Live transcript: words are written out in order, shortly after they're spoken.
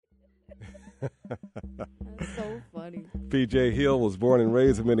That's so funny. P.J. Hill was born and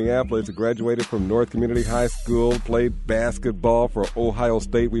raised in Minneapolis. He graduated from North Community High School, played basketball for Ohio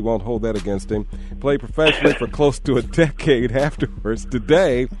State. We won't hold that against him. Played professionally for close to a decade afterwards.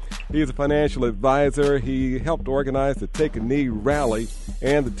 Today, he is a financial advisor. He helped organize the Take a Knee rally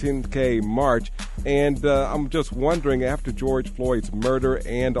and the 10K march. And I'm just wondering, after George Floyd's murder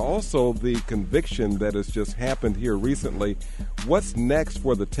and also the conviction that has just happened here recently, what's next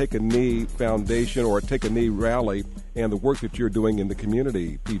for the Take a Knee Foundation or Take a Knee rally and the work that you're doing in the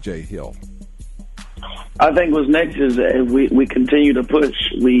community, P.J. Hill? I think what's next is we continue to push.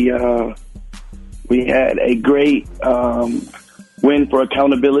 We had a great win for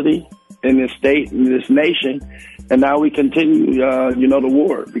accountability in this state, in this nation, and now we continue, the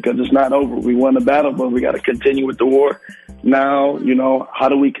war, because it's not over. We won the battle, but we got to continue with the war. Now, how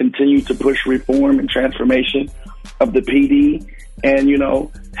do we continue to push reform and transformation of the PD and,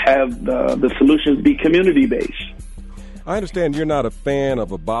 have the solutions be community-based? I understand you're not a fan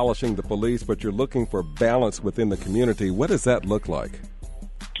of abolishing the police, but you're looking for balance within the community. What does that look like?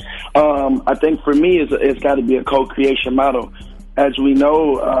 I think for me, it's got to be a co-creation model. As we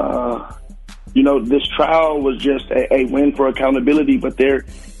know, this trial was just a win for accountability, but there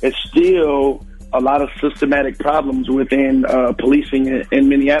is still a lot of systematic problems within policing in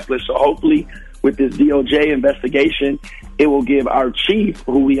Minneapolis. So hopefully with this DOJ investigation, it will give our chief,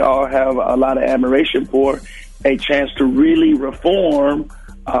 who we all have a lot of admiration for, a chance to really reform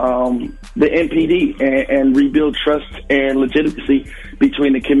the NPD and rebuild trust and legitimacy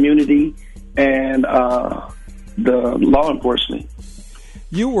between the community and the law enforcement.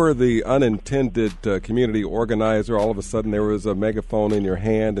 You were the unintended community organizer. All of a sudden there was a megaphone in your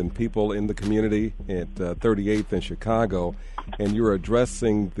hand and people in the community at 38th in Chicago, and you were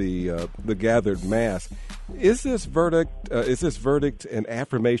addressing the gathered mass. Is this verdict an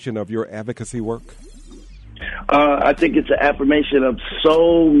affirmation of your advocacy work? I think it's an affirmation of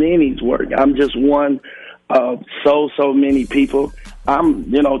so many's work. I'm just one of so many people.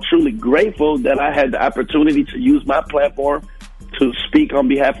 I'm, truly grateful that I had the opportunity to use my platform to speak on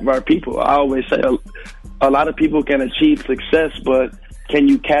behalf of our people. I always say a lot of people can achieve success, but can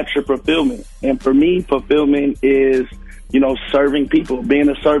you capture fulfillment? And for me, fulfillment is, serving people, being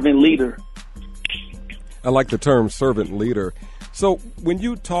a servant leader. I like the term servant leader. So when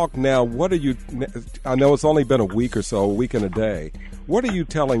you talk now, I know it's only been a week or so, a week and a day. What are you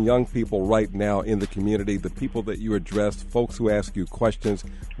telling young people right now in the community, the people that you address, folks who ask you questions?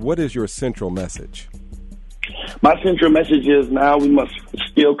 What is your central message? My central message is now we must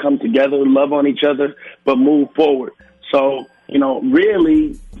still come together, love on each other, but move forward. So,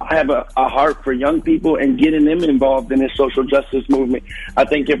 really, I have a heart for young people and getting them involved in this social justice movement. I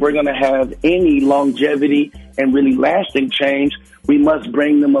think if we're going to have any longevity and really lasting change, we must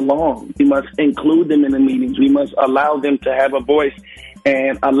bring them along. We must include them in the meetings. We must allow them to have a voice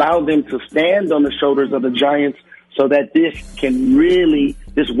and allow them to stand on the shoulders of the giants so that this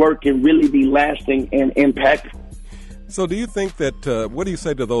work can really be lasting and impactful. So do you think that, what do you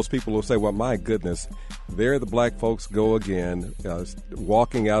say to those people who say, well, my goodness, there the black folks go again,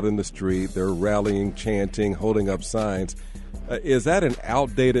 walking out in the street, they're rallying, chanting, holding up signs. Is that an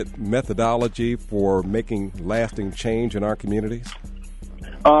outdated methodology for making lasting change in our communities?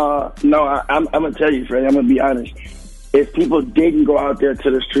 No, I'm going to tell you, Freddie, I'm going to be honest. If people didn't go out there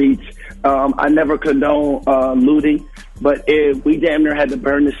to the streets, I never condone looting, but if we damn near had to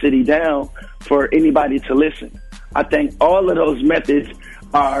burn the city down for anybody to listen. I think all of those methods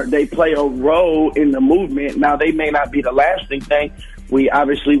they play a role in the movement. Now, they may not be the lasting thing. We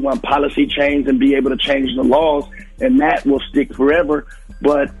obviously want policy change and be able to change the laws, and that will stick forever.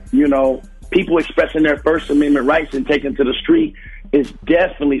 But, people expressing their First Amendment rights and taking to the street is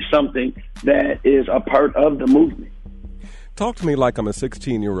definitely something that is a part of the movement. Talk to me like I'm a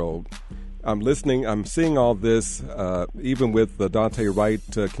 16-year-old. I'm listening. I'm seeing all this. Even with the Daunte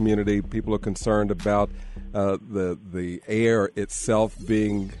Wright community, people are concerned about the air itself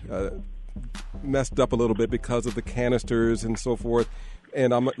being messed up a little bit because of the canisters and so forth.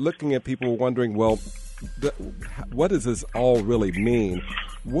 And I'm looking at people wondering, well, what does this all really mean?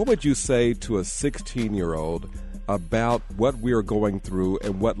 What would you say to a 16-year-old about what we are going through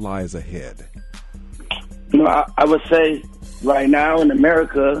and what lies ahead? I would say right now in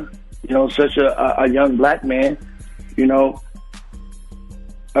America, such a young black man,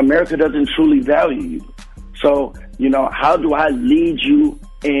 America doesn't truly value you. So, how do I lead you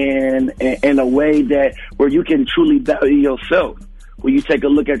in a way that where you can truly value yourself, where you take a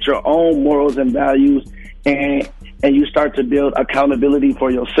look at your own morals and values and you start to build accountability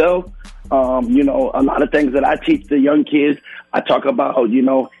for yourself. A lot of things that I teach the young kids, I talk about,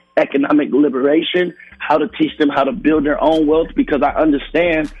 economic liberation, how to teach them how to build their own wealth, because I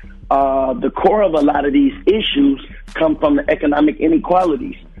understand the core of a lot of these issues come from the economic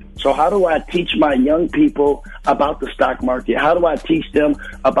inequalities. So how do I teach my young people about the stock market? How do I teach them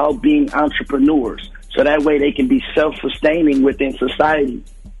about being entrepreneurs so that way they can be self-sustaining within society?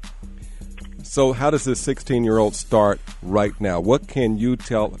 So how does this 16-year-old start right now? What can you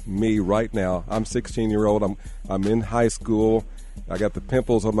tell me right now? I'm 16-year-old. I'm in high school. I got the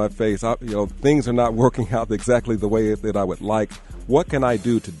pimples on my face. Things are not working out exactly the way that I would like. What can I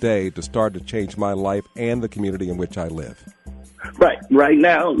do today to start to change my life and the community in which I live? Right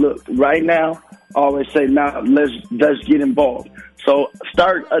now, I always say, now let's get involved. So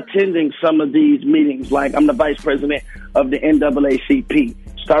start attending some of these meetings. Like, I'm the vice president of the NAACP.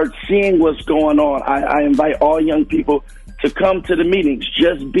 Start seeing what's going on. I invite all young people to come to the meetings.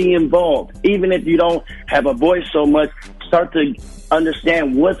 Just be involved. Even if you don't have a voice so much, start to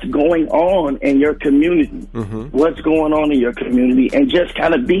understand what's going on in your community, and just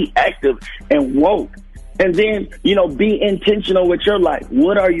kind of be active and woke. And then, be intentional with your life.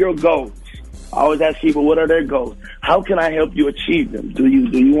 What are your goals? I always ask people, what are their goals? How can I help you achieve them? Do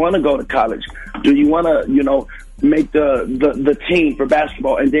you want to go to college? Do you want to, make the team for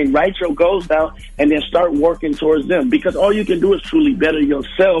basketball? And then write your goals down and then start working towards them. Because all you can do is truly better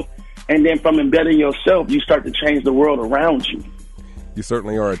yourself. And then from bettering yourself, you start to change the world around you. You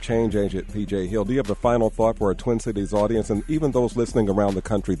certainly are a change agent, PJ Hill. Do you have a final thought for our Twin Cities audience and even those listening around the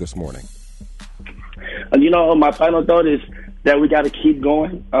country this morning? My final thought is that we got to keep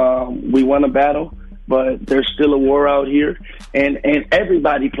going. We won a battle, but there's still a war out here. And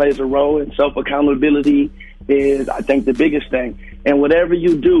everybody plays a role, and self-accountability is, I think, the biggest thing. And whatever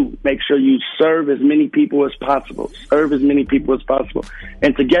you do, make sure you serve as many people as possible.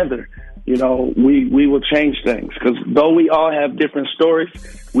 And together, we will change things. Because though we all have different stories,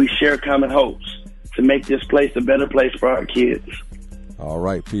 we share common hopes to make this place a better place for our kids. All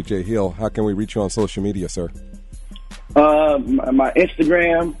right, PJ Hill, how can we reach you on social media, sir? My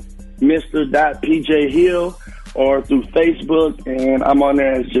Instagram, Mr.PJ Hill, or through Facebook, and I'm on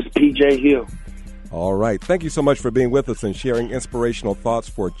there as just PJ Hill. All right. Thank you so much for being with us and sharing inspirational thoughts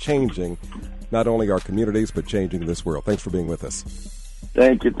for changing not only our communities, but changing this world. Thanks for being with us.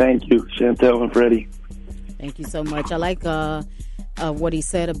 Thank you, Chantel and Freddie. Thank you so much. I like what he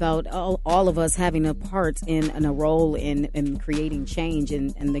said about all of us having a part in a role in creating change.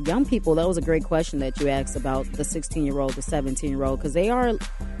 And the young people, that was a great question that you asked about the 16-year-old, the 17-year-old, because they are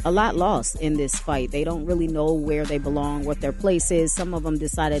a lot lost in this fight. They don't really know where they belong, what their place is. Some of them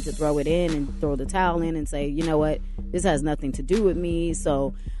decided to throw it in and throw the towel in and say, you know what, this has nothing to do with me.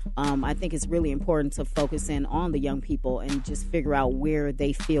 So I think it's really important to focus in on the young people and just figure out where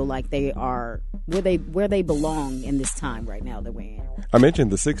they feel like they are, where they belong in this time right now that we're in. I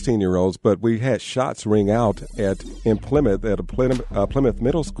mentioned the 16-year-olds, but we had shots ring out in Plymouth at a Plymouth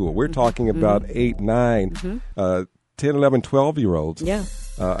Middle School. We're talking about 8, 9, 10, 11, 12-year-olds. Yeah.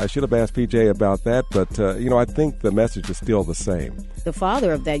 I should have asked PJ about that, but, I think the message is still the same. The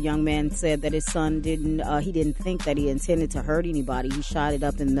father of that young man said that his son didn't think that he intended to hurt anybody. He shot it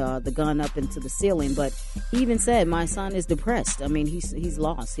up in the gun up into the ceiling, but he even said, my son is depressed. I mean, he's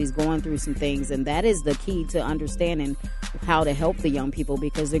lost. He's going through some things, and that is the key to understanding how to help the young people,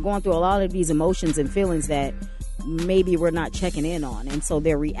 because they're going through a lot of these emotions and feelings that maybe we're not checking in on, and so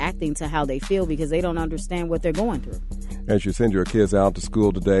they're reacting to how they feel because they don't understand what they're going through. As you send your kids out to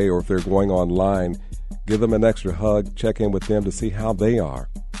school today, or if they're going online, give them an extra hug, check in with them to see how they are,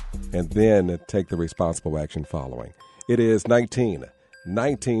 and then take the responsible action following. It is 19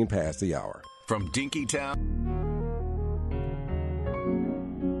 past the hour. From Dinkytown.